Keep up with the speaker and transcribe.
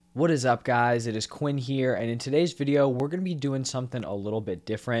What is up, guys? It is Quinn here, and in today's video, we're going to be doing something a little bit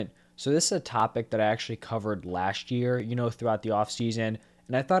different. So this is a topic that I actually covered last year, throughout the off season,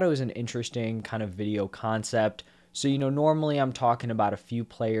 and I thought it was an interesting kind of video concept. So, normally I'm talking about a few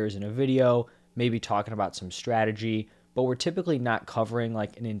players in a video, maybe talking about some strategy, but we're typically not covering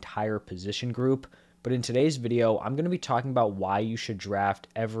like an entire position group. But in today's video, I'm going to be talking about why you should draft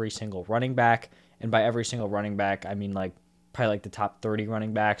every single running back. And by every single running back, I mean like probably like the top 30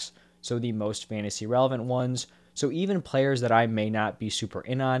 running backs, so the most fantasy relevant ones. So even players that I may not be super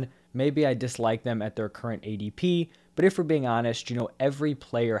in on, maybe I dislike them at their current ADP, but if we're being honest, every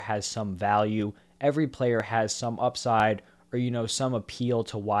player has some value, every player has some upside, or some appeal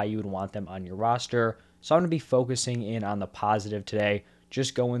to why you would want them on your roster. So I'm going to be focusing in on the positive today,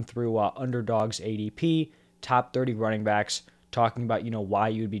 just going through underdogs ADP, top 30 running backs, talking about why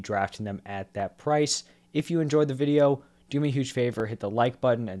you would be drafting them at that price. If you enjoyed the video, do me a huge favor, hit the like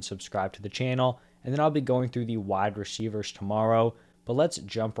button and subscribe to the channel, and then I'll be going through the wide receivers tomorrow. But let's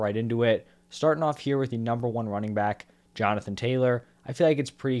jump right into it. Starting off here with the number one running back, Jonathan Taylor. I feel like it's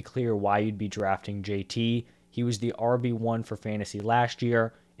pretty clear why you'd be drafting JT. He was the RB1 for fantasy last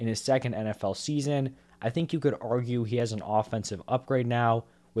year in his second NFL season. I think you could argue he has an offensive upgrade now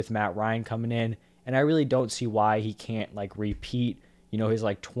with Matt Ryan coming in, and I really don't see why he can't like repeat, his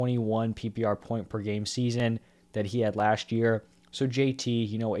like 21 PPR point per game season that he had last year. So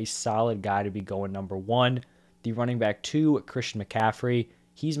JT, a solid guy to be going number one. The running back two, Christian McCaffrey.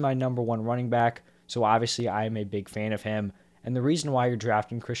 He's my number one running back. So obviously I am a big fan of him. And the reason why you're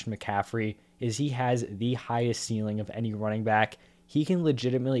drafting Christian McCaffrey is he has the highest ceiling of any running back. He can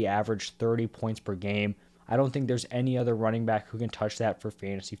legitimately average 30 points per game. I don't think there's any other running back who can touch that for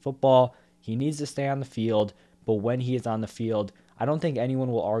fantasy football. He needs to stay on the field, but when he is on the field, I don't think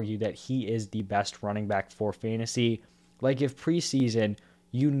anyone will argue that he is the best running back for fantasy. Like if preseason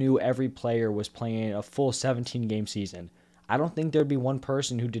you knew every player was playing a full 17 game season, I don't think there'd be one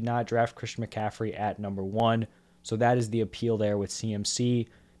person who did not draft Christian McCaffrey at number one. So that is the appeal there with CMC.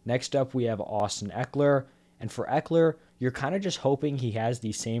 Next up, we have Austin Eckler. And for Eckler, you're kind of just hoping he has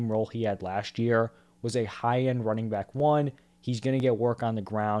the same role he had last year, was a high-end running back one. He's going to get work on the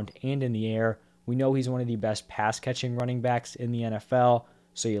ground and in the air. We know he's one of the best pass-catching running backs in the NFL,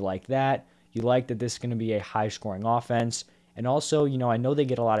 so you like that. You like that this is going to be a high-scoring offense. And also, I know they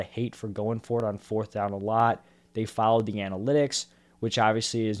get a lot of hate for going for it on fourth down a lot. They followed the analytics, which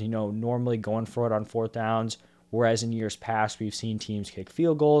obviously is, normally going for it on fourth downs, whereas in years past, we've seen teams kick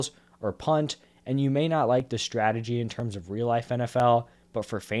field goals or punt, and you may not like the strategy in terms of real-life NFL, but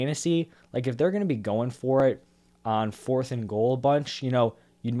for fantasy, like if they're going to be going for it on fourth and goal a bunch,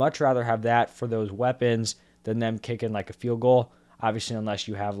 you'd much rather have that for those weapons than them kicking like a field goal. Obviously, unless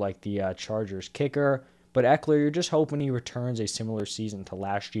you have like the Chargers kicker. But Eckler, you're just hoping he returns a similar season to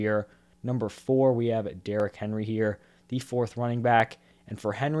last year. Number four, we have Derrick Henry here, the fourth running back. And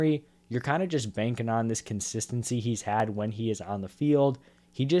for Henry, you're kind of just banking on this consistency he's had when he is on the field.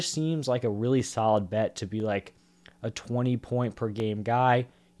 He just seems like a really solid bet to be like a 20 point per game guy.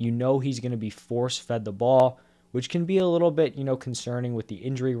 He's going to be force fed the ball, which can be a little bit, concerning with the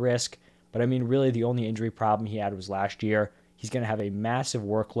injury risk. But I mean, really, the only injury problem he had was last year. He's going to have a massive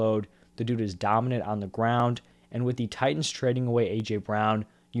workload. The dude is dominant on the ground. And with the Titans trading away A.J. Brown,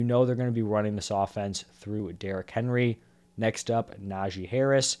 they're going to be running this offense through Derrick Henry. Next up, Najee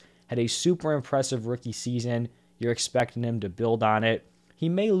Harris had a super impressive rookie season. You're expecting him to build on it. He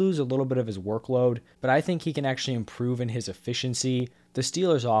may lose a little bit of his workload, but I think he can actually improve in his efficiency. The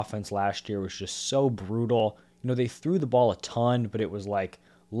Steelers' offense last year was just so brutal. They threw the ball a ton, but it was like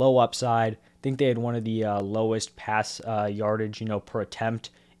low upside. I think they had one of the lowest pass yardage, per attempt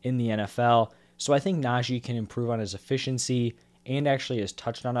in the NFL. So I think Najee can improve on his efficiency and actually his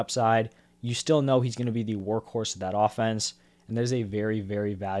touchdown upside. You still know he's going to be the workhorse of that offense, and there's a very,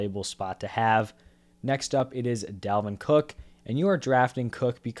 very valuable spot to have. Next up, it is Dalvin Cook, and you are drafting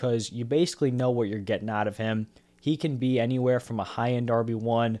Cook because you basically know what you're getting out of him. He can be anywhere from a high-end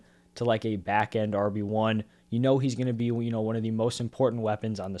RB1 to like a back-end RB1. He's going to be, one of the most important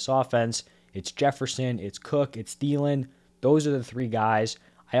weapons on this offense. It's Jefferson, it's Cook, it's Thielen. Those are the three guys.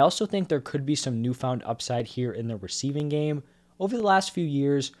 I also think there could be some newfound upside here in the receiving game. Over the last few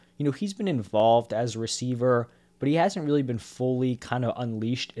years, he's been involved as a receiver, but he hasn't really been fully kind of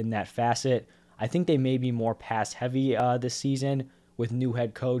unleashed in that facet. I think they may be more pass heavy this season with new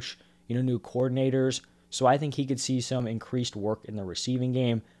head coach, new coordinators. So I think he could see some increased work in the receiving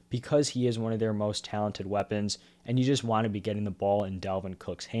game because he is one of their most talented weapons, and you just want to be getting the ball in Dalvin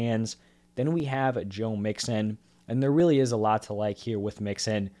Cook's hands. Then we have Joe Mixon, and there really is a lot to like here with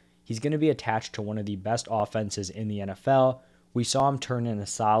Mixon. He's going to be attached to one of the best offenses in the NFL We saw him turn in a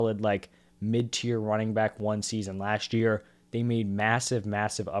solid, like, mid-tier running back one season last year. They made massive,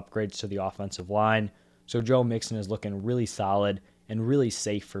 massive upgrades to the offensive line. So Joe Mixon is looking really solid and really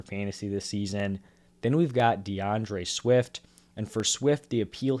safe for fantasy this season. Then we've got DeAndre Swift. And for Swift, the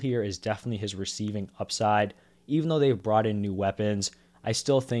appeal here is definitely his receiving upside. Even though they've brought in new weapons, I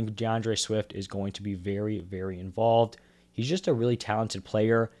still think DeAndre Swift is going to be very, very involved. He's just a really talented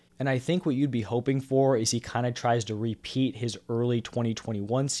player. And I think what you'd be hoping for is he kind of tries to repeat his early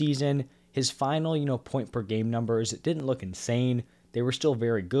 2021 season. His final, point per game numbers, it didn't look insane. They were still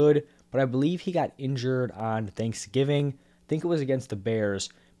very good, but I believe he got injured on Thanksgiving. I think it was against the Bears.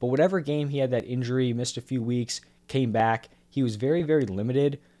 But whatever game he had that injury, missed a few weeks, came back. He was very, very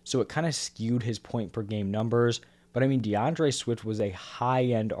limited, so it kind of skewed his point per game numbers. But I mean, DeAndre Swift was a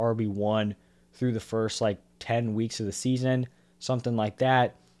high-end RB1 through the first 10 weeks of the season, something like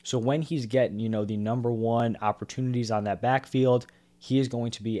that. So when he's getting, the number one opportunities on that backfield, he is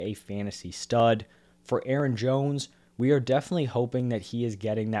going to be a fantasy stud. For Aaron Jones, we are definitely hoping that he is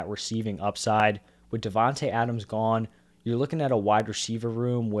getting that receiving upside. With Davante Adams gone, you're looking at a wide receiver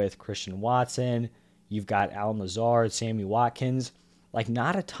room with Christian Watson. You've got Allen Lazard, Sammy Watkins.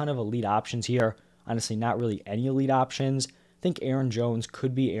 Not a ton of elite options here. Honestly, not really any elite options. I think Aaron Jones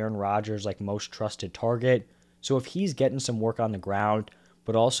could be Aaron Rodgers' most trusted target. So if he's getting some work on the ground,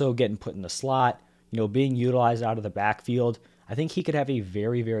 but also getting put in the slot, being utilized out of the backfield, I think he could have a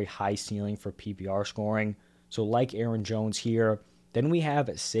very, very high ceiling for PPR scoring. So like Aaron Jones here. Then we have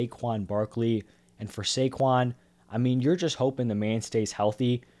Saquon Barkley. And for Saquon, I mean, you're just hoping the man stays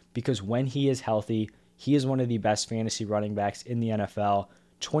healthy, because when he is healthy, he is one of the best fantasy running backs in the NFL.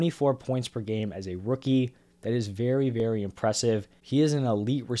 24 points per game as a rookie. That is very, very impressive. He is an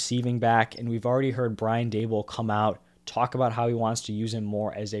elite receiving back, and we've already heard Brian Daboll come out, talk about how he wants to use him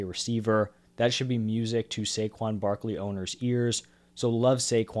more as a receiver. That should be music to Saquon Barkley owners' ears. So love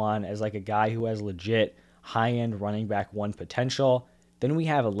Saquon as a guy who has legit high-end running back one potential. Then we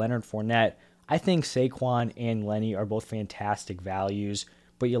have a Leonard Fournette. I think Saquon and Lenny are both fantastic values,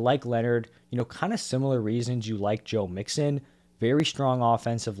 but you like Leonard, kind of similar reasons you like Joe Mixon. Very strong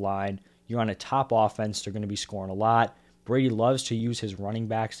offensive line. You're on a top offense. They're going to be scoring a lot. Brady loves to use his running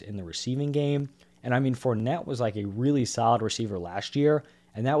backs in the receiving game. And I mean, Fournette was a really solid receiver last year,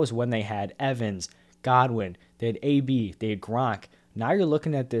 and that was when they had Evans, Godwin, they had AB, they had Gronk. Now you're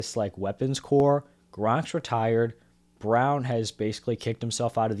looking at this weapons core. Gronk's retired. Brown has basically kicked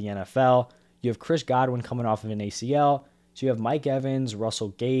himself out of the NFL. You have Chris Godwin coming off of an ACL. So you have Mike Evans, Russell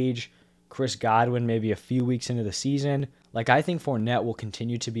Gage, Chris Godwin maybe a few weeks into the season. I think Fournette will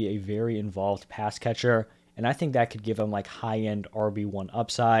continue to be a very involved pass catcher, and I think that could give him high-end RB1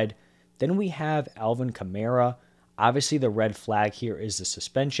 upside. Then we have Alvin Kamara. Obviously, the red flag here is the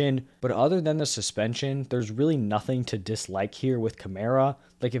suspension, but other than the suspension, there's really nothing to dislike here with Kamara.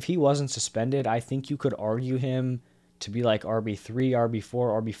 If he wasn't suspended, I think you could argue him to be RB3,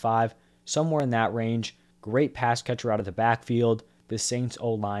 RB4, RB5, somewhere in that range. Great pass catcher out of the backfield. The Saints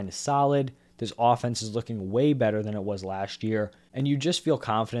O-line is solid. This offense is looking way better than it was last year, and you just feel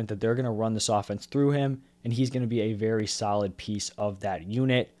confident that they're going to run this offense through him, and he's going to be a very solid piece of that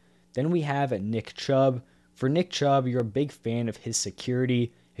unit. Then we have Nick Chubb. For Nick Chubb, you're a big fan of his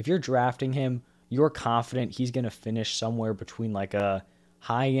security. If you're drafting him, you're confident he's going to finish somewhere between a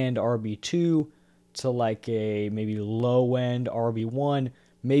high-end RB2 to a maybe low-end RB1,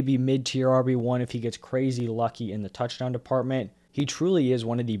 maybe mid-tier RB1 if he gets crazy lucky in the touchdown department. He truly is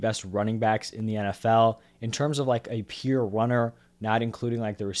one of the best running backs in the NFL in terms of a pure runner, not including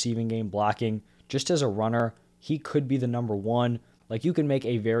the receiving game blocking. Just as a runner, he could be the number one. You can make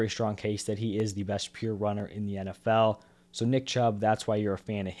a very strong case that he is the best pure runner in the NFL. So Nick Chubb, that's why you're a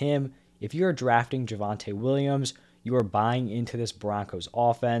fan of him. If you're drafting Javonte Williams, you are buying into this Broncos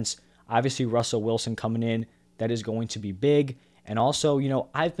offense. Obviously, Russell Wilson coming in, that is going to be big. And also,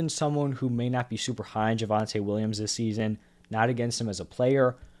 I've been someone who may not be super high on Javonte Williams this season, not against him as a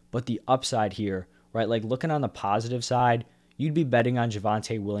player, but the upside here, right? Looking on the positive side, you'd be betting on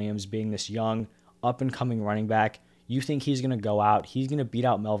Javonte Williams being this young, up-and-coming running back. You think he's going to go out, he's going to beat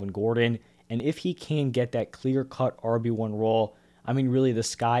out Melvin Gordon, and if he can get that clear-cut RB1 role, I mean, really, the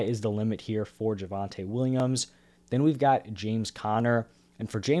sky is the limit here for Javonte Williams. Then we've got James Conner, and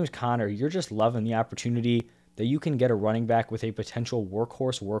for James Conner, you're just loving the opportunity that you can get a running back with a potential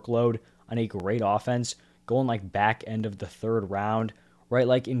workhorse workload on a great offense going back end of the third round,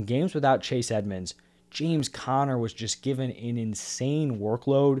 right? In games without Chase Edmonds, James Conner was just given an insane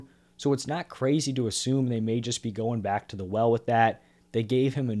workload. So it's not crazy to assume they may just be going back to the well with that. They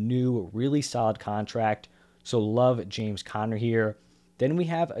gave him a new, really solid contract. So love James Conner here. Then we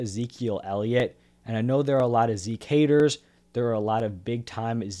have Ezekiel Elliott. And I know there are a lot of Zeke haters. There are a lot of big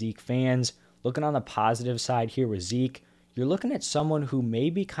time Zeke fans. Looking on the positive side here with Zeke, you're looking at someone who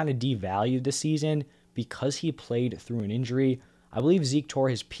maybe kind of devalued the season because he played through an injury. I believe Zeke tore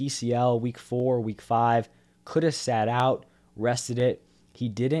his PCL week 4, week 5, could have sat out, rested it. He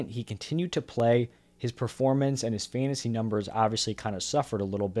didn't. He continued to play. His performance and his fantasy numbers obviously kind of suffered a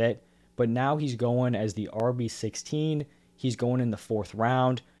little bit, but now he's going as the RB16. He's going in the 4th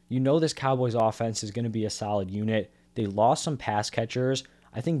round. You know this Cowboys offense is going to be a solid unit. They lost some pass catchers.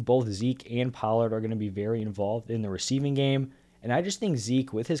 I think both Zeke and Pollard are going to be very involved in the receiving game. And I just think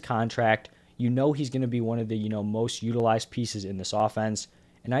Zeke, with his contract, you know he's going to be one of the most utilized pieces in this offense.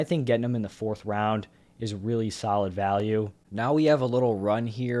 And I think getting him in the 4th round is really solid value. Now we have a little run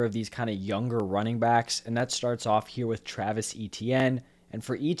here of these kind of younger running backs, and that starts off here with Travis Etienne. And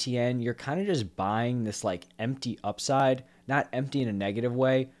for Etienne, you're kind of just buying this like empty upside, not empty in a negative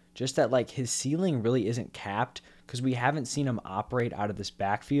way, just that like his ceiling really isn't capped because we haven't seen him operate out of this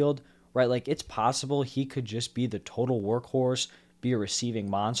backfield, right? Like it's possible he could just be the total workhorse, be a receiving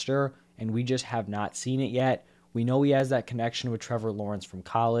monster, and we just have not seen it yet. We know he has that connection with Trevor Lawrence from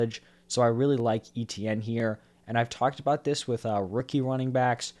college, so I really like Etienne here. And I've talked about this with rookie running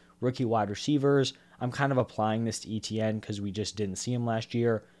backs, rookie wide receivers. I'm kind of applying this to Etienne because we just didn't see him last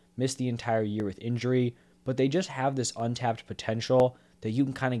year, missed the entire year with injury, but they just have this untapped potential that you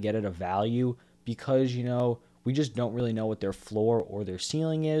can kind of get at a value because, we just don't really know what their floor or their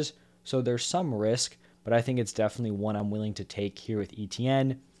ceiling is. So there's some risk, but I think it's definitely one I'm willing to take here with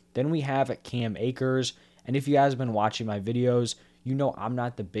Etienne. Then we have Cam Akers. And if you guys have been watching my videos, you know I'm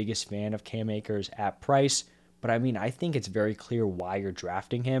not the biggest fan of Cam Akers at price. But I mean, I think it's very clear why you're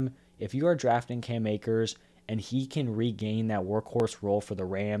drafting him. If you are drafting Cam Akers and he can regain that workhorse role for the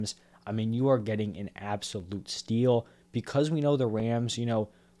Rams, I mean, you are getting an absolute steal because we know the Rams,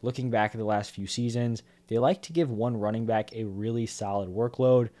 looking back at the last few seasons, they like to give one running back a really solid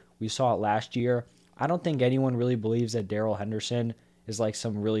workload. We saw it last year. I don't think anyone really believes that Darrell Henderson is like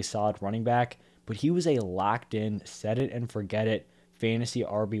some really solid running back, but he was a locked in, set it and forget it fantasy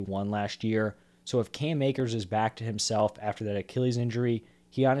RB1 last year. So if Cam Akers is back to himself after that Achilles injury,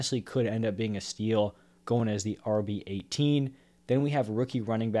 he honestly could end up being a steal going as the RB18. Then we have rookie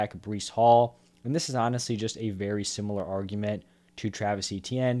running back Breece Hall, and this is honestly just a very similar argument to Travis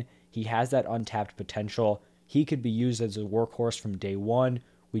Etienne. He has that untapped potential. He could be used as a workhorse from day one.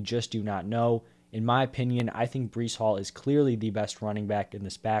 We just do not know. In my opinion, I think Breece Hall is clearly the best running back in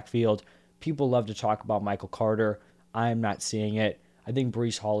this backfield. People love to talk about Michael Carter. I am not seeing it. I think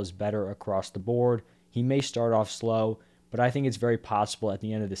Breece Hall is better across the board. He may start off slow, but I think it's very possible at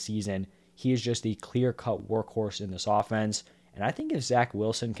the end of the season he is just the clear-cut workhorse in this offense. And I think if Zach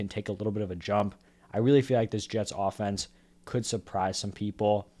Wilson can take a little bit of a jump, I really feel like this Jets offense could surprise some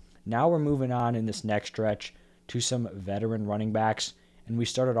people. Now we're moving on in this next stretch to some veteran running backs, and we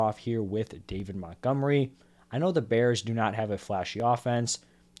started off here with David Montgomery. I know the Bears do not have a flashy offense.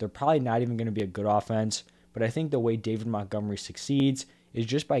 They're probably not even going to be a good offense, but I think the way David Montgomery succeeds is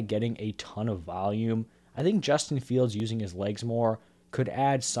just by getting a ton of volume. I think Justin Fields using his legs more could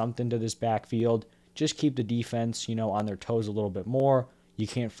add something to this backfield. Just keep the defense, on their toes a little bit more. You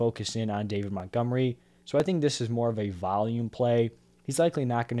can't focus in on David Montgomery. So I think this is more of a volume play. He's likely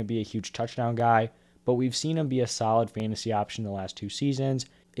not going to be a huge touchdown guy, but we've seen him be a solid fantasy option the last 2 seasons.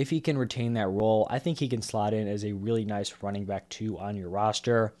 If he can retain that role, I think he can slot in as a really nice running back 2 on your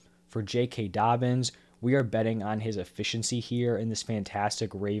roster. For J.K. Dobbins, we are betting on his efficiency here in this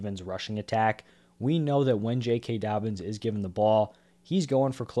fantastic Ravens rushing attack. We know that when J.K. Dobbins is given the ball, he's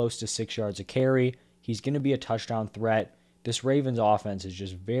going for close to 6 yards a carry. He's going to be a touchdown threat. This Ravens offense is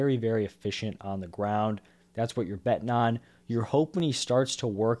just very, very efficient on the ground. That's what you're betting on. You're hoping he starts to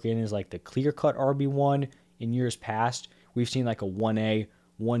work in as like the clear-cut RB1 in years past. We've seen like a 1A,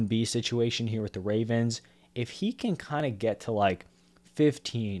 1B situation here with the Ravens. If he can kind of get to like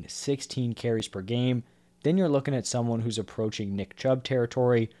 15, 16 carries per game, then you're looking at someone who's approaching Nick Chubb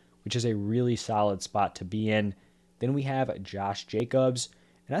territory, which is a really solid spot to be in. Then we have Josh Jacobs,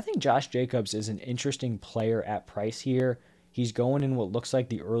 and I think Josh Jacobs is an interesting player at price here. He's going in what looks like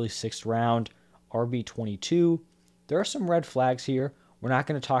the early 6th round, RB22. There are some red flags here. We're not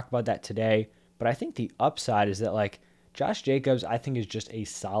going to talk about that today, but I think the upside is that like Josh Jacobs, I think, is just a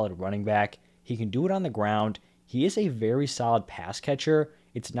solid running back. He can do it on the ground. He is a very solid pass catcher.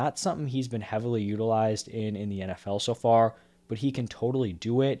 It's not something he's been heavily utilized in the NFL so far, but he can totally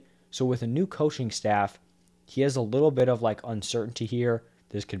do it. So with a new coaching staff, he has a little bit of like uncertainty here.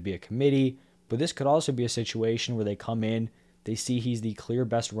 This could be a committee, but this could also be a situation where they come in, they see he's the clear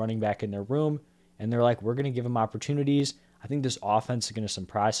best running back in their room, and they're like, we're going to give him opportunities. I think this offense is going to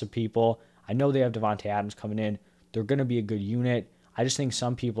surprise some people. I know they have Devontae Adams coming in They're going to be a good unit. I just think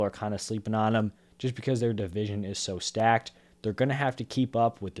some people are kind of sleeping on them just because their division is so stacked. They're going to have to keep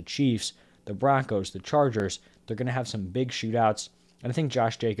up with the Chiefs, the Broncos, the Chargers. They're going to have some big shootouts. And I think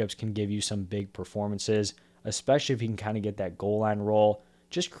Josh Jacobs can give you some big performances, especially if he can kind of get that goal line role.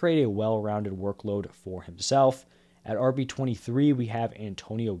 Just create a well-rounded workload for himself. At RB23, we have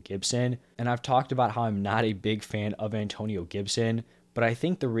Antonio Gibson. And I've talked about how I'm not a big fan of Antonio Gibson, but I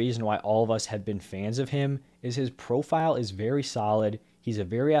think the reason why all of us have been fans of him is his profile is very solid. He's a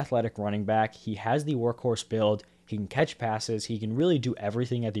very athletic running back. He has the workhorse build. He can catch passes. He can really do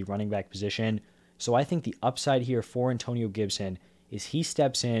everything at the running back position. So I think the upside here for Antonio Gibson is he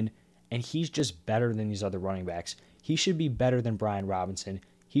steps in and he's just better than these other running backs. He should be better than Brian Robinson.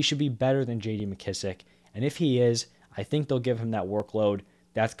 He should be better than J.D. McKissic. And if he is, I think they'll give him that workload.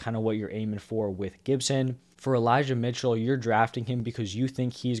 That's kind of what you're aiming for with Gibson. For Elijah Mitchell, you're drafting him because you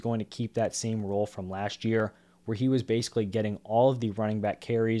think he's going to keep that same role from last year where he was basically getting all of the running back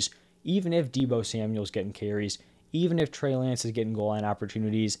carries, even if Deebo Samuel's getting carries, even if Trey Lance is getting goal line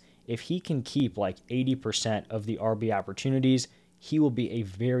opportunities. If he can keep like 80% of the RB opportunities, he will be a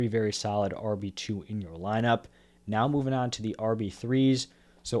very, very solid RB2 in your lineup. Now moving on to the RB3s,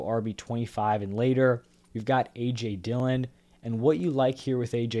 so RB25 and later, we've got A.J. Dillon. And what you like here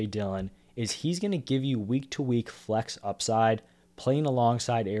with A.J. Dillon is he's going to give you week-to-week flex upside, playing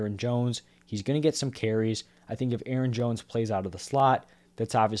alongside Aaron Jones. He's going to get some carries. I think if Aaron Jones plays out of the slot,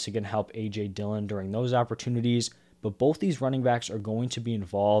 that's obviously going to help A.J. Dillon during those opportunities. But both these running backs are going to be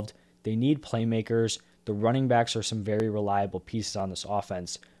involved. They need playmakers. The running backs are some very reliable pieces on this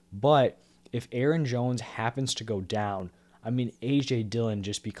offense. But if Aaron Jones happens to go down, I mean, A.J. Dillon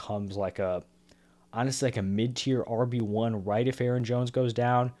just becomes honestly like a mid-tier RB1 right if Aaron Jones goes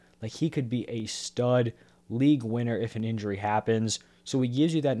down. Like he could be a stud league winner if an injury happens. So he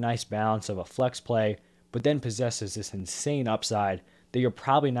gives you that nice balance of a flex play, but then possesses this insane upside that you're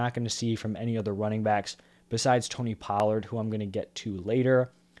probably not going to see from any other running backs besides Tony Pollard, who I'm going to get to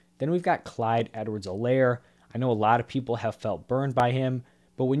later. Then we've got Clyde Edwards-Helaire. I know a lot of people have felt burned by him,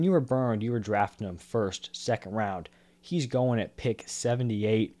 but when you were burned, you were drafting him first, second round. He's going at pick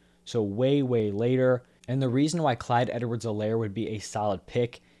 78, so way, way later. And the reason why Clyde Edwards-Helaire would be a solid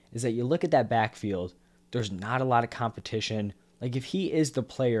pick is that you look at that backfield, there's not a lot of competition. Like if he is the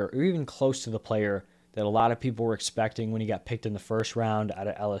player, or even close to the player that a lot of people were expecting when he got picked in the first round out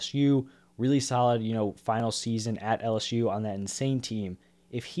of LSU, really solid, final season at LSU on that insane team.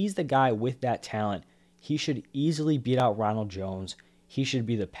 If he's the guy with that talent, he should easily beat out Ronald Jones. He should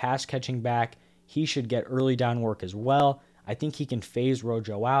be the pass catching back. He should get early down work as well. I think he can phase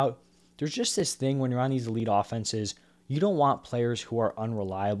Rojo out. There's just this thing when you're on these elite offenses, you don't want players who are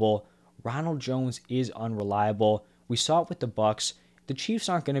unreliable. Ronald Jones is unreliable. We saw it with the Bucs. The Chiefs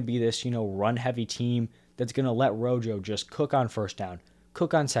aren't going to be this, run-heavy team that's going to let Rojo just cook on first down,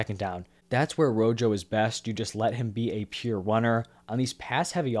 cook on second down. That's where Rojo is best. You just let him be a pure runner. On these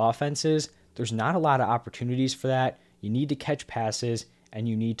pass-heavy offenses, there's not a lot of opportunities for that. You need to catch passes, and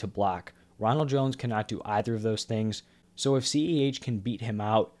you need to block. Ronald Jones cannot do either of those things. So if CEH can beat him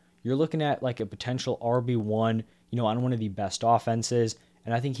out, you're looking at like a potential RB1, on one of the best offenses.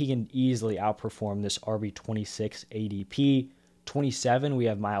 And I think he can easily outperform this RB26 ADP. 27, we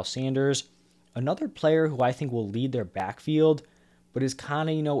have Miles Sanders. Another player who I think will lead their backfield, but is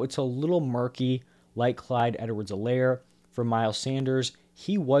kind of, it's a little murky, like Clyde Edwards-Helaire. For Miles Sanders,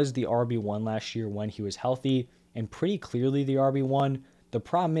 he was the RB1 last year when he was healthy, and pretty clearly the RB1. The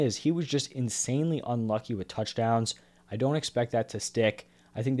problem is he was just insanely unlucky with touchdowns. I don't expect that to stick.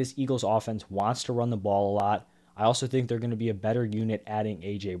 I think this Eagles offense wants to run the ball a lot. I also think they're going to be a better unit adding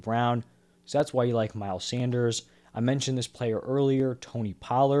A.J. Brown. So that's why you like Miles Sanders. I mentioned this player earlier, Tony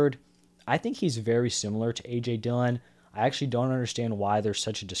Pollard. I think he's very similar to A.J. Dillon. I actually don't understand why there's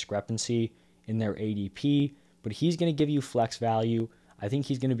such a discrepancy in their ADP, but he's going to give you flex value. I think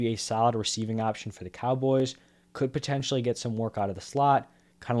he's going to be a solid receiving option for the Cowboys. Could potentially get some work out of the slot,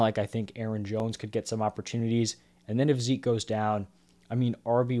 kind of like I think Aaron Jones could get some opportunities. And then if Zeke goes down,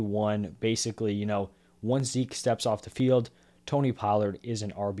 RB1, basically, once Zeke steps off the field, Tony Pollard is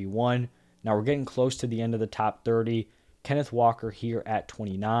an RB1. Now we're getting close to the end of the top 30. Kenneth Walker here at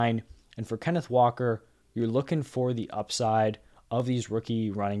 29. And for Kenneth Walker, you're looking for the upside of these rookie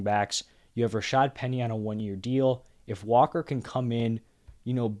running backs. You have Rashad Penny on a one-year deal. If Walker can come in,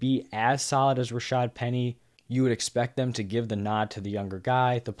 be as solid as Rashad Penny, you would expect them to give the nod to the younger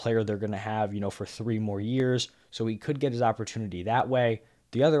guy, the player they're going to have, for 3 more years. So he could get his opportunity that way.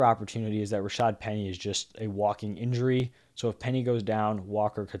 The other opportunity is that Rashad Penny is just a walking injury. So if Penny goes down,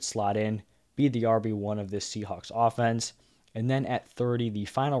 Walker could slot in, be the RB1 of this Seahawks offense. And then at 30, the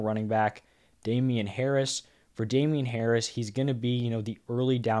final running back, Damian Harris. For Damian Harris, he's going to be, the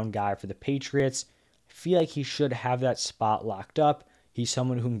early down guy for the Patriots. I feel like he should have that spot locked up. He's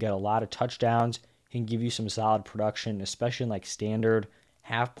someone who can get a lot of touchdowns. He can give you some solid production, especially in like standard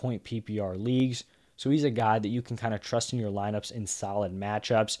half-point PPR leagues. So he's a guy that you can kind of trust in your lineups in solid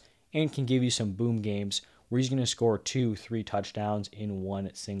matchups and can give you some boom games where he's going to score 2-3 touchdowns in one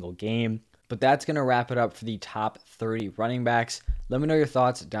single game. But that's going to wrap it up for the top 30 running backs. Let me know your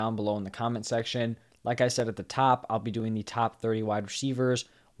thoughts down below in the comment section. Like I said at the top, I'll be doing the top 30 wide receivers,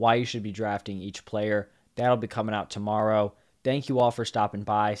 why you should be drafting each player. That'll be coming out tomorrow. Thank you all for stopping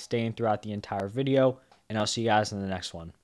by, staying throughout the entire video, and I'll see you guys in the next one.